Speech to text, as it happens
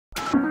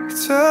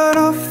Turn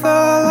off the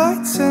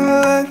lights and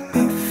let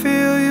me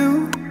feel you.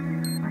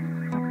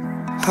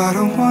 I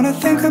don't wanna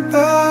think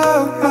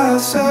about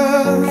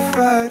myself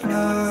right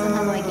now.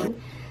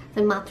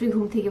 আমি মাত্রই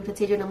ঘুম থেকে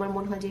উঠেছি, এই জন্য আমার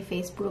মনে হয় যে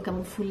ফেস পুরো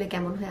কেমন ফুলে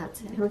কেমন হয়ে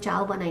আছে। এখন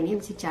চাও বানাইনি,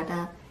 আমি চাটা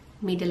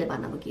মিডলে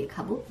বানাবো, গিয়ে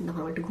খাবো, যখন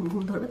আমার একটু ঘুম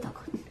ঘুম ধরবে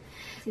তখন।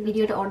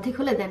 ভিডিওটা অর্ধেক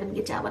হলে দেন আমি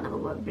গিয়ে চা বানাবো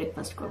বা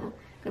ব্রেকফাস্ট করবো,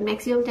 কারণ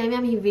ম্যাক্সিমাম টাইমে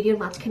আমি ভিডিওর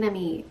মাঝখানে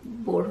আমি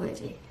বোর হয়ে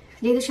যাই।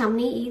 যেহেতু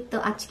সামনেই ঈদ, তো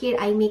আজকের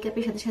আই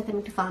মেকআপের সাথে সাথে আমি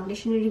একটা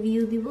ফাউন্ডেশনের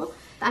রিভিউ দিব।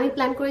 আমি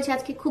প্ল্যান করেছি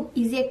আজকে খুব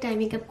ইজি একটা আই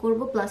মেকআপ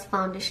করবো প্লাস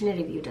ফাউন্ডেশনের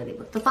রিভিউটা দিব।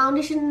 তো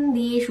ফাউন্ডেশন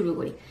দিয়ে শুরু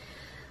করি।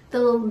 তো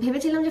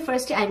ভেবেছিলাম যে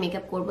ফার্স্টে আই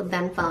মেকআপ করবো,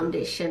 দেন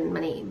ফাউন্ডেশন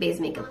মানে বেস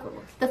মেকআপ করবো।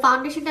 তো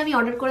ফাউন্ডেশনটা আমি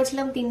অর্ডার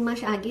করেছিলাম 3 মাস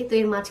আগে, তো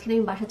এর মাঝখানে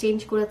আমি বাসা চেঞ্জ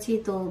করেছি,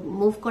 তো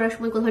মুভ করার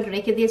সময় কোথাও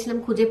রেখে দিয়েছিলাম,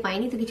 খুঁজে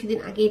পাইনি, তো কিছুদিন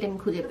আগে এটা আমি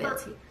খুঁজে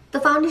পেয়েছি। তো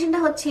ফাউন্ডেশনটা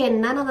হচ্ছে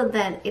none other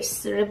than it's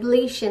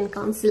Revelation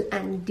Conceal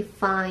and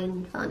Define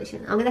Foundation।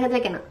 আমাকে দেখা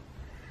যায় কেন?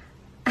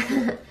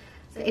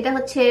 এটা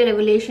হচ্ছে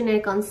Revelation এর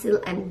Conceal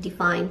and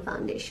Define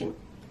Foundation।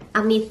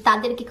 আমি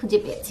তাদেরকে খুঁজে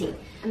পেয়েছি।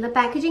 And the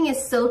packaging is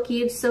so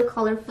cute, so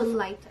colorful,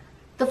 light।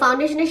 তো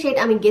ফাউন্ডেশনের শেড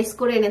আমি গেস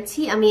করে এনেছি।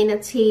 আমি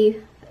এনেছি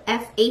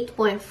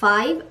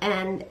F8.5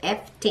 and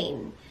F10।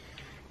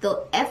 তো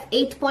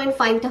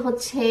F8.5টা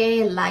হচ্ছে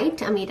লাইট,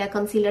 আমি এটা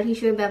কনসিলার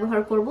হিসেবে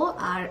ব্যবহার করব,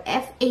 আর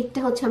F8টা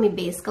হচ্ছে আমি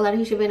বেস কালার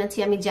হিসেবে এনেছি।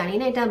 আমি জানি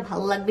না এটা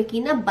ভালো লাগবে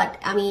কিনা, বাট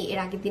আমি এর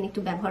আগের দিন একটু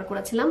ব্যবহার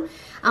করেছিলাম,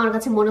 আমার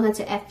কাছে মনে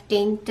হয়েছে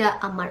F10টা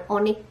আমার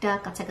অনেকটা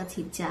কাছাকাছি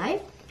যায়।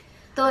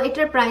 তো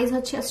এটার প্রাইস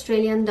হচ্ছে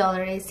অস্ট্রেলিয়ান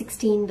ডলারে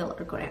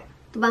 $16 করে।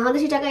 তো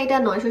বাংলাদেশি টাকা এটা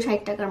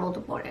 960 টাকার মতো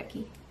পড়ে আর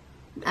কি।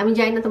 আমি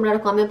জানি না তোমরা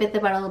আরো কমেও পেতে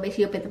পারো,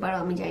 বেশিও পেতে পারো,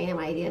 আমি জানি না,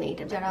 আমার আইডিয়া নেই।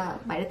 এটা যারা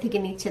বাইরে থেকে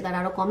নিচ্ছে তারা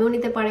আরো কমেও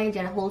নিতে পারে,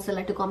 যারা হোলসেল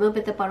একটু কমেও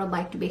পেতে পারো, বা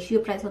একটু বেশিও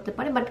প্রাইস হতে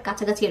পারে, বাট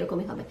কাছাকাছি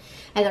এরকমই হবে।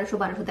 1100,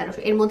 1200,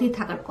 1300 এর মধ্যেই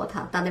থাকার কথা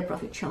তাদের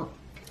প্রফিট সহ।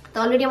 তো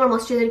অলরেডি আমার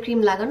ময়েশ্চারাইজার ক্রিম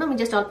লাগানো, আমি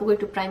জাস্ট অল্প করে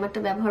একটু প্রাইমারটা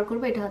ব্যবহার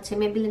করবো। এটা হচ্ছে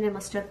মেবেলিনের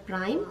মাস্টার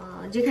প্রাইম।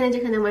 যেখানে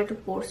যেখানে আমার একটু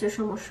পোর্সের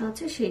সমস্যা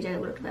আছে সেই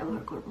জায়গাগুলো একটু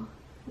ব্যবহার করবো।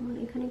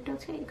 এখানে একটা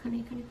আছে, এখানে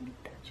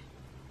একটা আছে।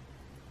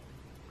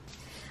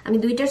 আমি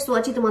দুইটার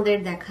সোয়াচই তোমাদের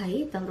দেখাই,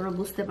 তাহলে তোমরা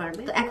বুঝতে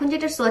পারবে। তো এখন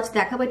যেটার সোয়াচ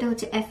দেখাবো এটা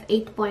হচ্ছে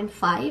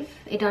F8.5।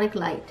 এটা অনেক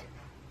লাইট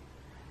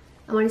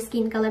আমার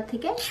স্কিন কালার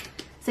থেকে,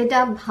 সেটা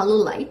ভালো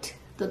লাইট,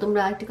 তো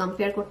তোমরা একটু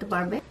কম্পেয়ার করতে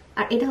পারবে।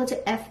 আর এটা হচ্ছে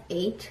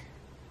F8,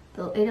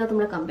 তো এটাও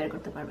তোমরা কম্পেয়ার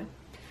করতে পারবে।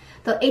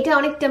 তো এটা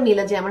অনেকটা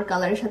মিলে যায় আমার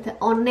কালারের সাথে,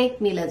 অনেক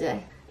মিলে যায়।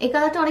 এই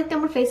কালারটা অনেকটা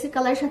আমার ফেসের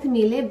কালারের সাথে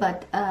মিলে, বাট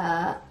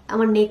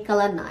আমার নেক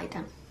কালার না।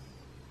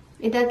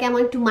 এটা কেমন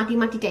একটু মাটি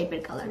মাটি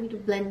টাইপের কালার। একটু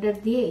ব্লেন্ডার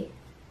দিয়ে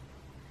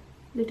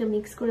দুইটা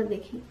মিক্স করে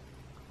দেখি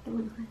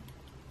কেমন হয়।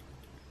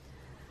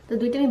 তো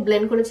দুইটা আমি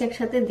ব্লেন্ড করেছি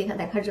একসাথে,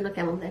 দেখার জন্য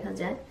কেমন দেখা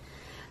যায়।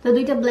 তো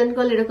দুইটা ব্লেন্ড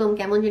করলে এরকম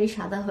কেমন জানি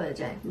সাদা হয়ে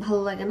যায়,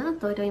 ভালো লাগে না।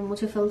 তো এটা আমি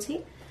মুছে ফেলছি।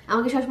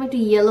 আমাকে সবসময় একটু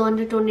ইয়েলো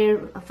আন্ডারটোনের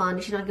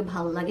ফাউন্ডেশন আমাকে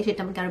ভালো লাগে,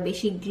 সেটা আমাকে আরো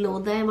বেশি গ্লো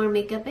দেয় আমার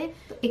মেকআপে।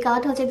 তো এই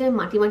কালারটা হচ্ছে একদম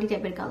মাটি মাটি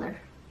টাইপের কালার।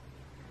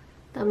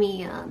 তো আমি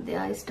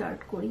দেয়া স্টার্ট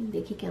করি,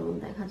 দেখি কেমন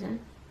দেখা যায়।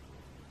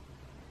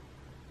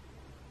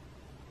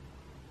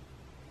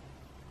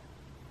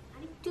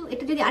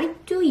 এটা যদি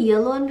আরেকটু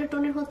ইয়েলো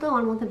আন্ডারটোনের হতো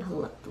আমার মধ্যে ভালো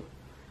লাগতো।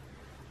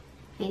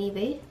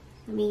 এনিওয়ে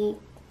আমি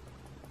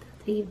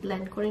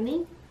ব্লেন্ড করে নেই।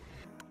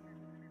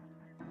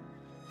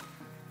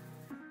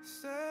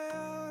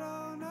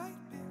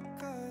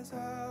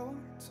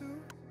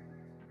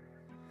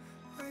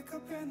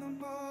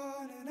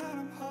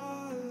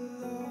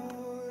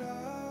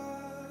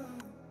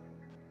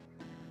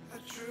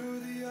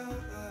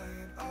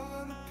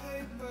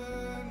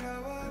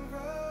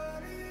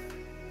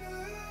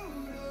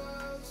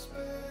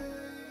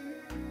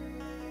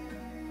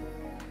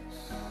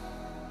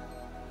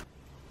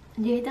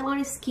 যেহেতু আমার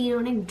স্কিন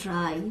অনেক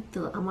ড্রাই,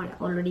 তো আমার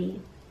অলরেডি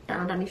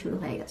টানাটানি শুরু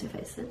হয়ে গেছে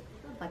ফেসে,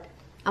 বাট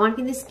আমার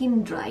কিন্তু স্কিন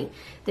ড্রাই,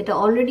 তো এটা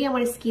অলরেডি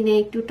আমার স্কিনে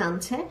একটু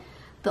টানছে।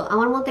 তো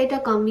আমার মতে এটা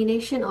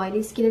কম্বিনেশন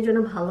অয়েলি স্কিনের জন্য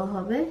ভালো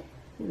হবে,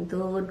 কিন্তু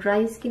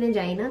ড্রাই স্কিনে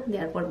যাই না,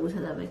 দেওয়ার পর বোঝা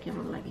যাবে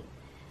কেমন লাগে।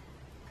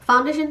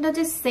 ফাউন্ডেশনটা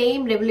যে সেম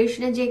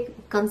রেভলিউশনের যে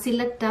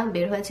কনসিলারটা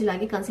বের হয়েছিল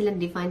আগে, কনসিলার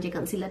ডিফাইন যে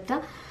কনসিলারটা,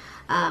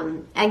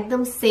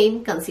 একদম সেম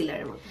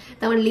কনসিলারের মতো।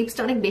 তো আমার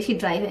লিপসটা অনেক বেশি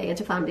ড্রাই হয়ে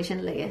গেছে ফাউন্ডেশন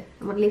লেগে,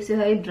 আমার লিপসে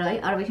হয়ে ড্রাই,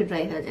 আর বেশি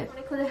ড্রাই হয়ে যায়।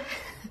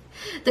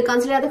 তো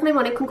কনসিলার এতক্ষণ আমি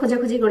অনেকক্ষণ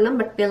খোঁজাখুঁজি করলাম,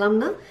 বাট পেলাম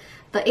না।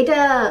 তো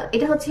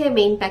এটা হচ্ছে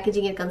মেইন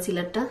প্যাকেজিং এর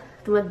কনসিলারটা,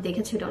 তোমরা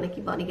দেখেছো এটা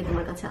অনেকে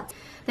তোমার কাছে আছে।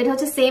 তো এটা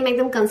হচ্ছে সেম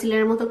একদম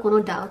কনসিলারের মতো, কোনো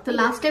ডাউট। তো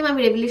লাস্ট টাইম আমি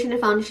রেভলিউশনের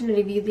ফাউন্ডেশনের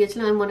রিভিউ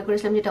দিয়েছিলাম, আমি মনে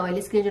করেছিলাম যে এটা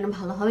অয়েলি স্কিনের জন্য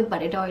ভালো হবে,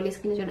 বাট এটা অয়েলি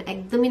স্কিনের জন্য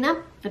একদমই না।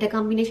 এটা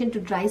কম্বিনেশন টু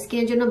ড্রাই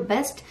স্কিনের জন্য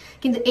বেস্ট,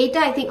 কিন্তু এটা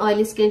আই থিঙ্ক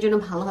অয়েলি স্কিনের জন্য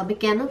ভালো হবে।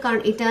 কেন? কারণ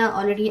এটা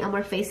অলরেডি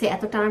আমার ফেসে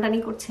এত টানাটানি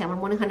করছে, আমার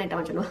মনে হয় না এটা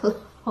আমার জন্য ভালো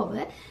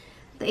হবে।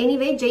 তো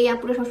এনিওয়ে, যেই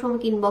আপুরা সবসময়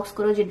আমাকে ইনবক্স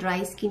করো যে ড্রাই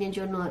স্কিনের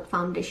জন্য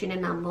ফাউন্ডেশনের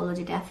নাম বলো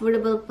যেটা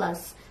অ্যাফোর্ডেবল প্লাস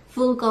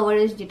ফুল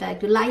কভারেজ, যেটা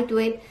একটু লাইট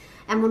ওয়েট,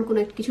 এমন কোনো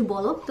কিছু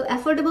বলো। তো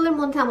অ্যাফোর্ডেবল এর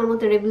মধ্যে আমার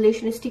মতে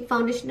রেভলিউশন স্টিক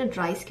ফাউন্ডেশন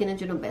ড্রাই স্কিনের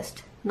জন্য best,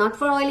 not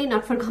for oily,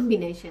 not for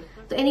combination.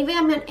 তো এনিওয়ে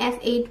আমি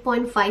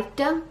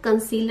F8.5টা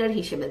কনসিলার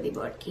হিসেবে দিব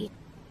আর কি।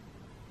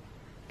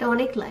 এটা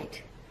অনেক লাইট,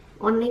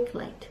 অনেক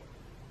লাইট,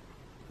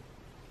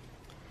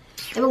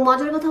 এবং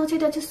মজার কথা হচ্ছে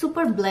এটা হচ্ছে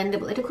সুপার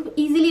ব্লেন্ডেবল, এটা খুব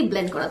ইজিলি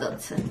ব্লেন্ড করা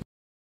যাচ্ছে।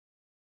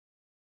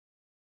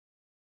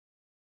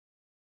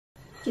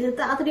 কিন্তু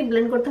তাড়াতাড়ি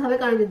ব্লেন্ড করতে হবে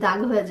কারণ দাগ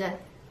হয়ে যায়,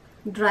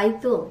 ড্রাই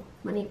তো,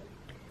 মানে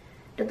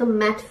এটা তো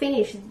ম্যাট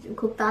ফিনিশ,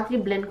 খুব তাড়াতাড়ি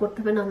ব্লেন্ড করতে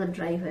হবে না হলে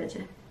ড্রাই হয়ে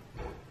যায়।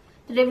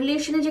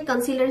 রেভলিউশনে যে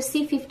কনসিলার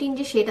C15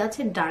 যে শেড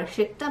আছে ডার্ক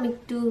শেডটা আমি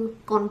একটু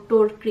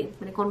কন্ট্রোল ক্রিম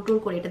মানে কন্ট্রোল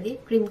করে এটা দিয়ে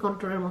ক্রিম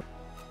কন্ট্রোলের মতো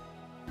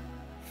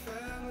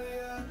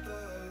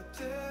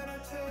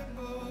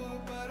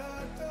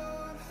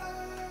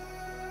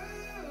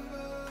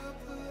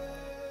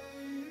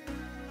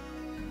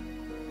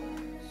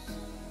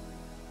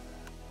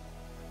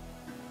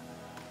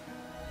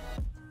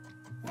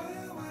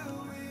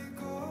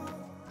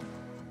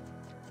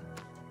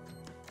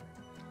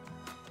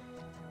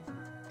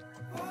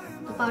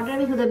পাউডার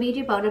আমি হুদা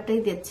বিউটি পাউডারটাই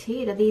দিচ্ছি,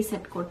 এটা দিয়ে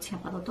সেট করছি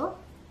আপাতত।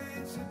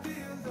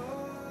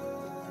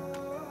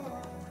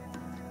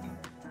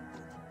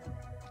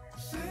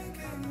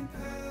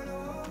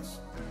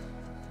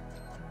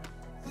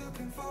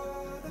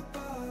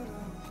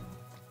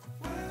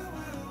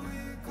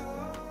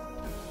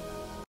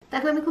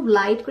 এখন আমি খুব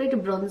লাইট করে একটু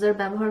ব্রোঞ্জার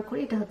ব্যবহার করি,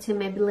 এটা হচ্ছে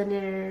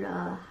মেবেলিনের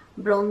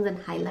ব্রোঞ্জ এন্ড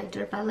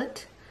হাইলাইটার প্যালেট।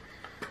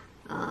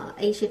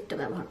 এই শেডটা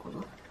ব্যবহার করব,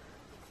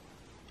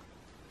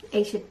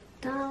 এই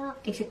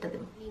শেডটা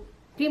দেবো।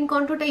 ক্রিম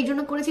কন্ট্রোলটা এই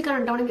জন্য করেছি কারণ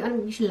এটা অনেক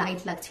বেশি লাইট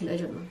লাগছিল, এই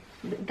জন্য।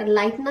 এটা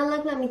লাইট না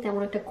লাগলে আমি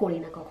তেমন একটা করি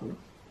না কখনো।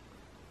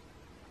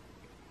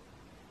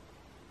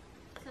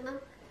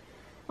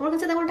 আমার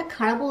কাছে তেমন একটা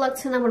খারাপও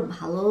লাগছে না, আমার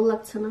ভালোও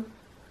লাগছে না।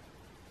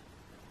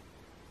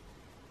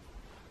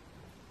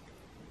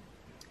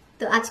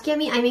 তো আজকে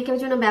আমি আই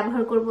মেকআপের জন্য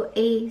ব্যবহার করব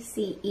এই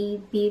CE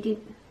beauty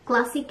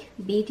classic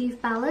beauty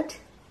palette.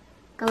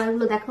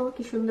 কালারগুলো দেখো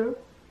কি সুন্দর।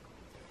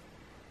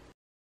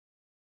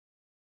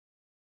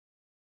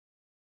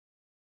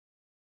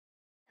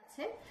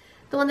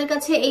 তোমাদের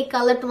কাছে এই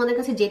কালার, তোমাদের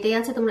কাছে যেটাই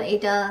আছে তোমরা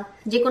এটা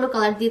যে কোনো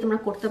কালার দিয়ে তোমরা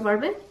করতে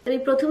পারবে। আমি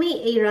প্রথমেই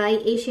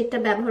এই শেডটা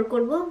ব্যবহার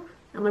করব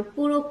আমার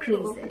পুরো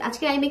ক্রিজে।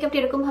 আজকে আই মেকআপটা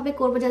এরকম ভাবে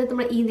করবো যাতে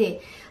তোমরা ঈদে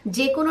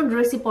যে কোনো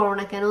ড্রেসই পরো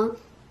না কেন,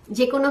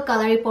 যে কোনো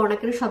কালারই পরো না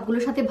কেন,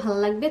 সবগুলোর সাথে ভালো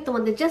লাগবে।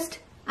 তোমাদের জাস্ট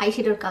আই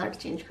শেডোর কালার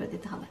চেঞ্জ করে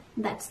দিতে হবে,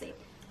 দ্যাটস ইট।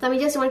 তো আমি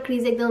জাস্ট আমার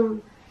ক্রিজ একদম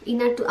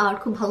ইনার টু আউট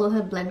খুব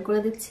ভালোভাবে ব্লেন্ড করে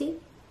দিচ্ছি,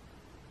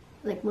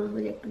 লাইক মনে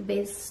হয় একটা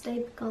বেস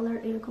টাইপ কালার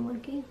এরকম আর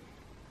কি।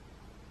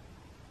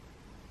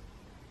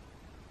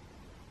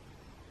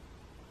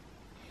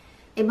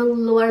 এবং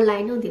লোয়ার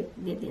লাইনও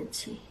দিয়ে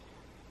দিয়েছি।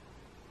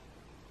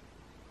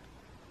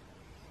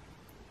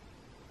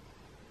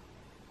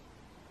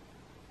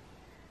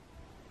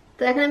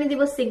 তো এখন আমি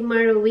দিব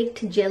সিগমার উইকড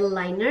জেল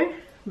লাইনার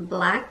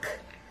ব্ল্যাক।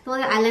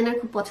 তোমাদের আইলাইনার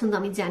খুব পছন্দ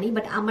আমি জানি,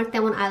 বাট আমার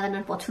তেমন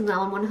আইলাইনার পছন্দ।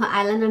 আমার মনে হয়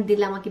আইলাইনার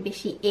দিলে আমাকে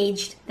বেশি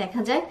এজড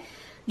দেখা যায়,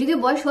 যদিও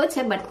বয়স হয়েছে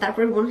বাট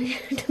তারপরে মনে হয়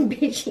একটু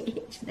বেশি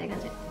এজ দেখা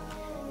যায়।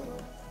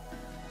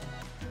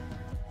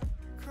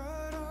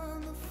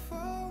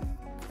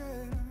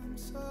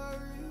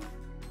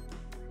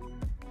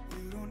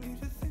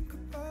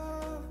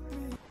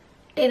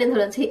 টেনে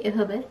ধরেছি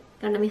এভাবে,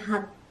 কারণ আমি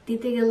হাত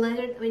দিতে গেলে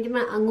আমি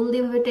যেমন আঙুল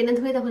দিয়ে ভাবে টেনে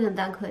ধরি তখন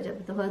দাগ হয়ে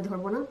যাবে, তো ভাবে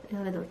ধরবো না,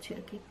 এভাবে ধরছি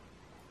আর কি।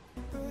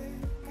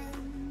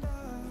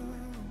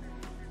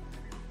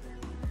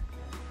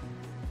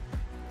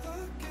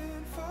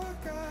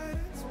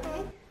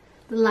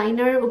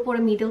 লাইনার উপরে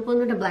মিডল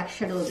পর্যন্ত একটা ব্ল্যাক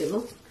শ্যাডো দেবো,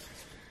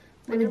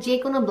 মানে যে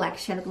কোনো ব্ল্যাক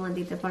শ্যাডো তোমরা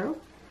দিতে পারো।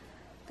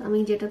 তো আমি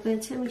যেটা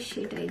পেয়েছি আমি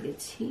সেটাই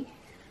দিচ্ছি।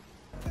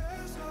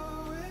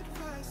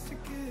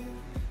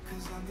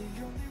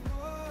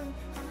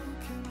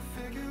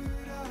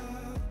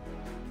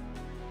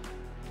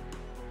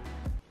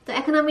 তো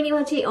এখন আমি নিয়ে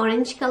হচ্ছে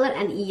orange colour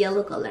and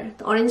yellow colour.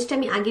 তো অরেঞ্জটা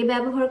আমি আগে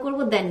ব্যবহার করব,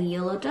 দেন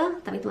ইয়েলোটা।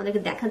 তো আমি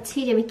তোমাদেরকে দেখাচ্ছি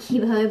যে আমি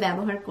কিভাবে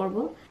ব্যবহার করব।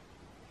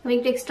 আমি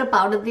একটু এক্সট্রা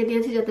পাউডার দিয়ে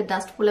দিয়েছি যাতে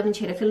ডাস্ট পড়লে আমি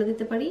ঝেড়ে ফেলে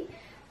দিতে পারি।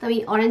 তো আমি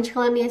অরেঞ্জ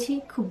কালার নিয়েছি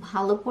খুব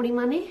ভালো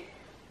পরিমাণে,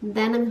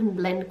 দেন আমি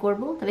ব্লেন্ড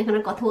করবো। তবে এখানে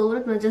কথা বলবো না,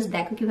 তোমরা জাস্ট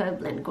দেখো কিভাবে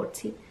ব্লেন্ড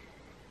করছি।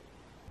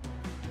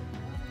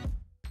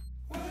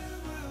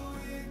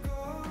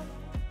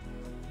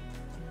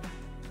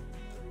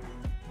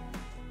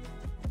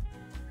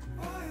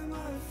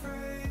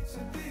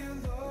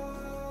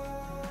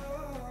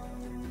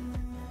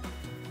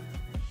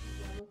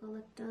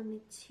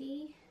 নিচ্ছি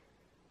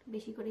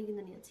বেশি করে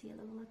কিন্তু নিয়েছি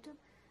ইয়েলো কালারটা,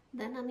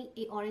 দেন আমি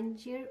এই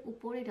অরেঞ্জের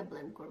উপরে এটা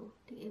ব্লেন্ড করব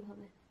ঠিক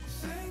এইভাবে।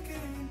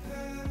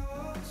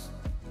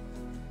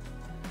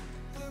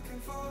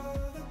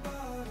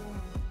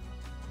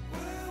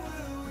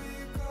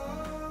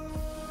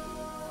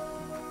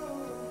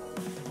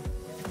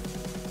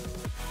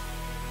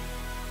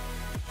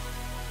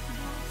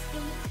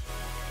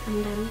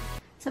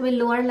 আমি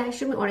লোয়ার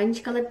ল্যাশে আমি অরেঞ্জ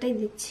কালারটাই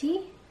দিচ্ছি,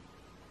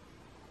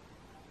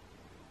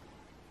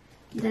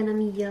 দেন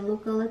আমি ইয়েলো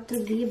কালারটা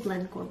দিয়ে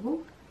ব্লেন্ড করব।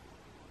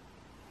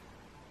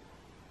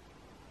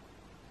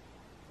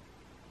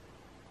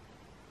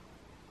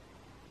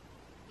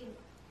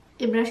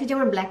 এই ব্রাশে যে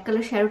আমার ব্ল্যাক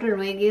কালার শ্যাডোটা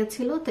রয়ে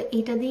গিয়েছিল, তো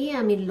এটা দিয়ে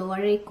আমি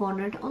লোয়ারের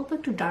কর্নারটা অল্প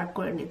একটু ডার্ক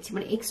করে নিচ্ছি,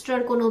 মানে এক্সট্রা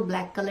কোনো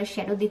ব্ল্যাক কালার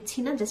শ্যাডো দিচ্ছি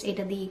না, জাস্ট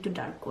এটা দিয়ে একটু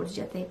ডার্ক করছি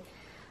যাতে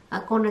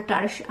কর্নারটা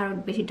আরো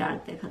বেশি ডার্ক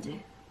দেখা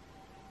যায়।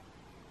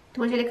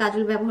 তোমার চাইলে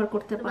কাজল ব্যবহার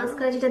করতে পারো।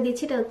 মাস্কারা যেটা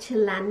দিচ্ছি এটা হচ্ছে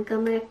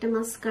ল্যানকমের একটা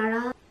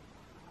মাস্কারা,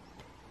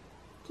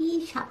 কি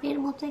সাপের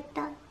মতো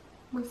একটা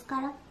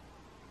মাস্কারা।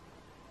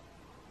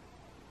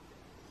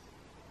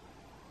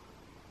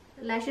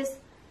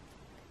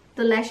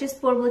 ল্যাশেস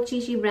পরবো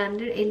চিশি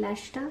ব্র্যান্ডের এই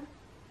ল্যাশটা।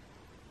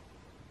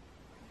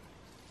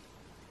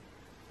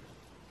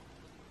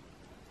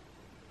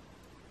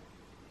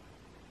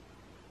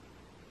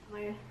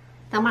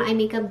 আমার আই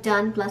মেকআপ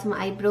ডান, প্লাস আমার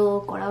আইব্রো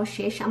করাও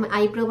শেষ। আমার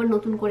আইব্রো আবার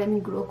নতুন করে আমি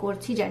গ্রো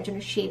করছি, যার জন্য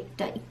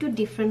শেপটা একটু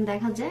ডিফারেন্ট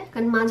দেখা যায়,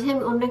 কারণ মাঝে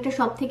আমি অন্য একটা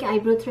শপ থেকে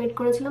আইব্রো থ্রেড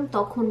করেছিলাম,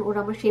 তখন ওরা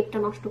আমার শেপটা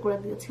নষ্ট করে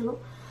দিয়েছিল,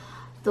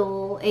 তো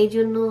এই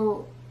জন্য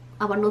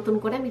আবার নতুন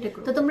করে আমি এটা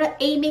করি। তো তোমরা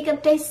এই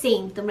মেকআপটাই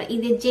সেম, তোমরা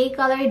ঈদের যেই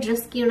কালারের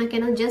ড্রেস কিনো না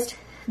কেন, জাস্ট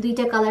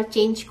দুইটা কালার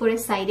চেঞ্জ করে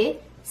সাইডে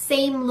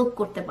সেম লুক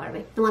করতে পারবে।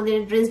 তোমাদের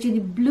ড্রেস যদি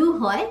ব্লু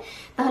হয়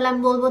তাহলে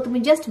আমি বলবো তুমি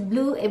জাস্ট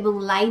ব্লু এবং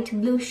লাইট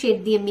ব্লু শেড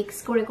দিয়ে মিক্স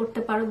করে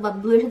করতে পারো, বা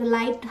ব্লু এর সাথে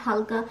লাইট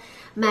হালকা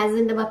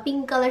ম্যাজেন্ডা বা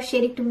পিঙ্ক কালার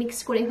শেড একটু মিক্স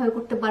করে এভাবে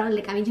করতে পারো,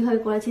 লাইক আমি যেভাবে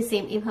করেছি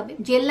সেম এভাবে।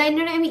 জেল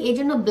লাইনারে আমি এই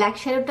জন্য ব্ল্যাক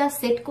শ্যাডোটা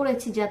সেট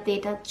করেছি যাতে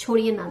এটা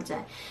ছড়িয়ে না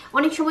যায়।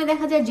 অনেক সময়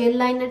দেখা যায় জেল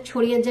লাইনার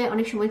ছড়িয়ে যায়,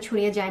 অনেক সময়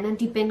ছড়িয়ে যায় না,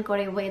 ডিপেন্ড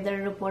করে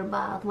ওয়েদারের উপর,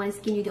 বা তোমার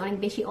স্কিন যদি অনেক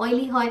বেশি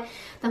অয়েলি হয়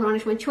তখন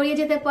অনেক সময় ছড়িয়ে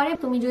যেতে পারে।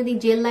 তুমি যদি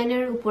জেল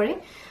লাইনারের উপরে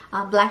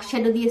ব্ল্যাক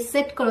শ্যাডো দিয়ে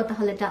সেট করো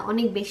তাহলে এটা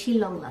অনেক বেশি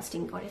লং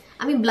লাস্টিং করে।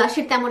 আমি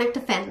ব্লাশের তেমন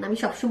একটা ফ্যান না, আমি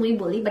সবসময়ই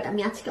বলি, বাট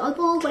আমি আজকে অল্প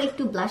করে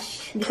একটু ব্লাশ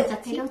দিতে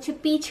চাচ্ছি। এটা হচ্ছে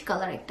পিচ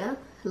কালার, একটা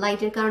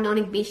লাইটের কারণে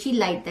অনেক বেশি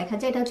লাইট দেখা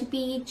যায়। এটা হচ্ছে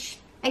পিচ,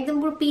 একদম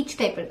পুরো পিচ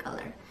টাইপের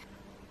কালার।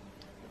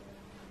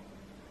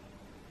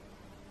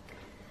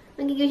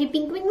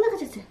 পিঙ্ক পিঙ্ক দেখা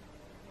যাচ্ছে।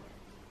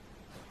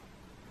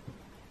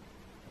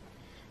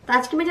 তো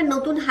আজকে আমি একটা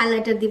নতুন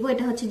হাইলাইটার দিব,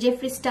 এটা হচ্ছে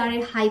জেফ্রি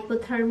স্টারের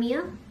হাইপোথার্মিয়া।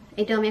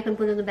 এটা আমি এখন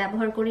পর্যন্ত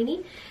ব্যবহার করিনি।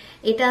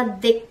 এটা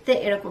দেখতে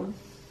এরকম,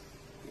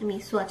 আমি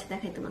সোয়াচ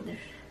দেখাই তোমাদের,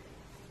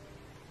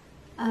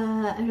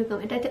 এরকম।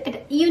 এটা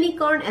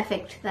ইউনিকর্ন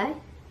এফেক্ট, তাই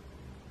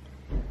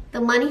তো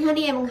মানি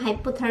হানি এবং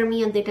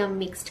হাইপোথার্মিয়া দুটো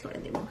মিক্সড করে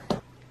দেব।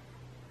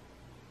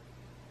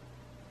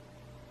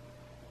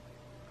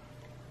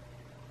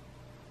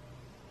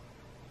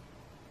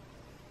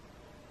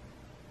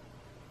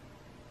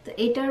 তো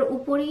এটার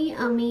উপরেই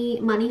আমি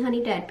মানি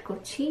হানিটা অ্যাড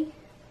করছি,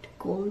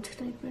 গোল্ড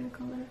টাইপের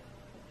কালার।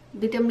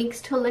 দুটা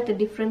মিক্সড হলে একটা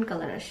ডিফারেন্ট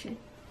কালার আসে।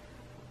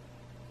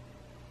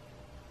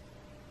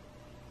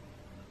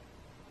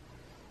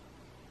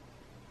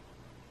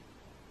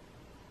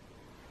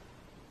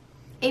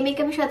 এই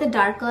মেকআপের সাথে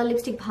ডার্ক কালার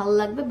লিপস্টিক ভালো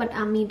লাগবে, বাট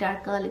আমি ডার্ক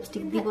কালার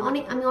লিপস্টিক দিব। আমি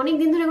অনেক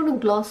দিন ধরে কোনো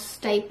গ্লস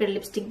টাইপের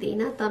লিপস্টিক দিই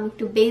না, তো আমি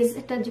একটু বেজ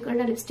একটা যে কোনো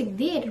লিপস্টিক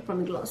দিয়ে এটার উপর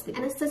আমি গ্লস দিই।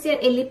 অ্যানাস্টাসিয়ার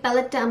এই লিপ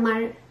প্যালেটটা আমার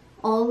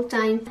অল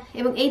টাইম,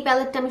 এবং এই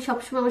প্যালেটটা আমি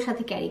সবসময় আমার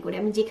সাথে ক্যারি করি।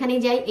 আমি যেখানে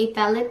যাই এই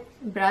প্যালেট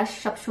ব্রাশ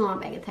সবসময় আমার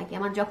ব্যাগে থাকে।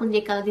 আমার যখন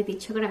যে কালার দিতে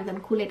ইচ্ছা করে আমি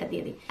তখন খুলে এটা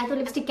দিয়ে দিই। এত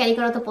লিপস্টিক ক্যারি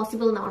করা তো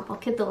পসিবল না আমার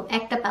পক্ষে, তো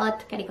একটা প্যালেট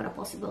ক্যারি করা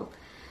পসিবল।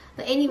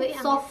 তো এনিওয়ে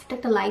সফট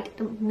একটা লাইট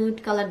একটা নিউড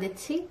কালার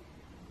দিচ্ছি।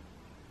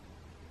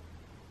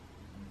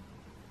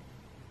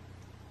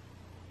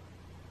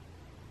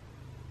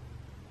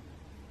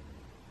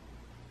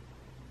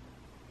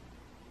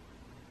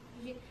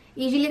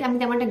 ইউজুয়ালি আমি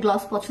তেমন একটা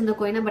গ্লস পছন্দ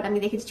করি না, বাট আমি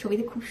দেখেছি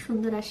ছবিতে খুব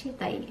সুন্দর আসে,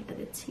 তাই এটা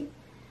দিচ্ছি।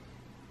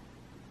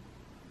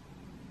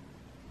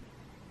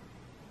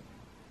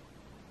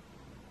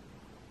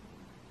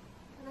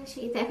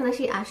 এখন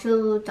আসি আসল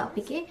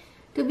টপিকে।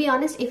 টু বি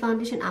অনেস্ট, এই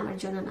ফাউন্ডেশন আমার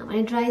জন্য না,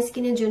 মানে ড্রাই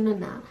স্কিনের জন্য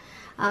না।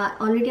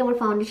 অলরেডি আমার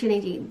ফাউন্ডেশন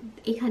এই যে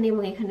এখানে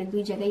এবং এখানে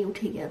দুই জায়গায়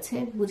উঠে গেছে,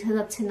 বোঝা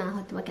যাচ্ছে না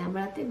হয়তো বা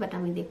ক্যামেরাতে, বাট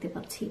আমি দেখতে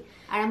পাচ্ছি।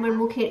 আর আমার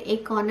মুখের এই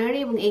কর্নারে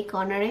এবং এই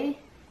কর্নারে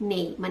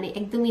নেই, মানে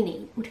একদমই নেই,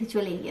 উঠে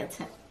চলে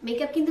গিয়েছে।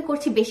 মেকআপ কিন্তু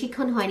করছি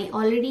বেশিক্ষণ হয়নি,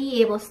 অলরেডি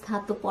এই অবস্থা,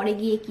 তো পরে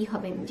গিয়ে কি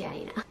হবে আমি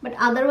জানি না, বাট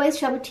আদারওয়াইজ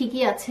সব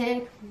ঠিকই আছে।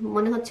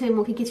 মনে হচ্ছে ওই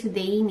মুখে কিছু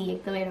দেইনি,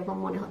 একদম এরকম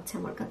মনে হচ্ছে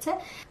আমার কাছে।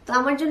 তো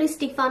আমার জন্য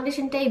স্টিক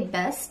ফাউন্ডেশনটাই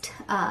বেস্ট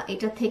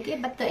এটা থেকে।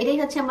 বাট এটাই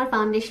হচ্ছে আমার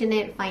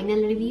ফাউন্ডেশনের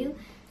ফাইনাল রিভিউ,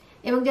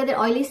 এবং যাদের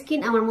অয়েলি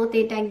স্কিন আমার মতে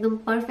এটা একদম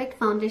পারফেক্ট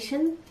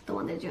ফাউন্ডেশন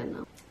তোমাদের জন্য।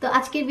 তো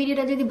আজকের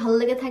ভিডিওটা যদি ভালো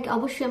লেগে থাকে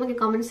অবশ্যই আমাকে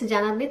কমেন্টসে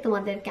জানাবে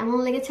তোমাদের কেমন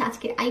লেগেছে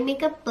আজকের আই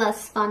মেকআপ প্লাস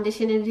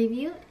ফাউন্ডেশনের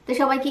রিভিউ। তো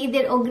সবাইকে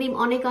ঈদের অগ্রিম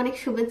অনেক অনেক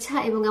শুভেচ্ছা,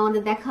 এবং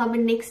আমাদের দেখা হবে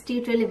নেক্সট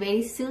টিউটোরিয়ালে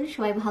ভেরি সুন।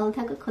 সবাই ভালো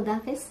থাকো, খোদা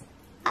হাফেজ,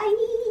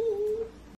 বাই।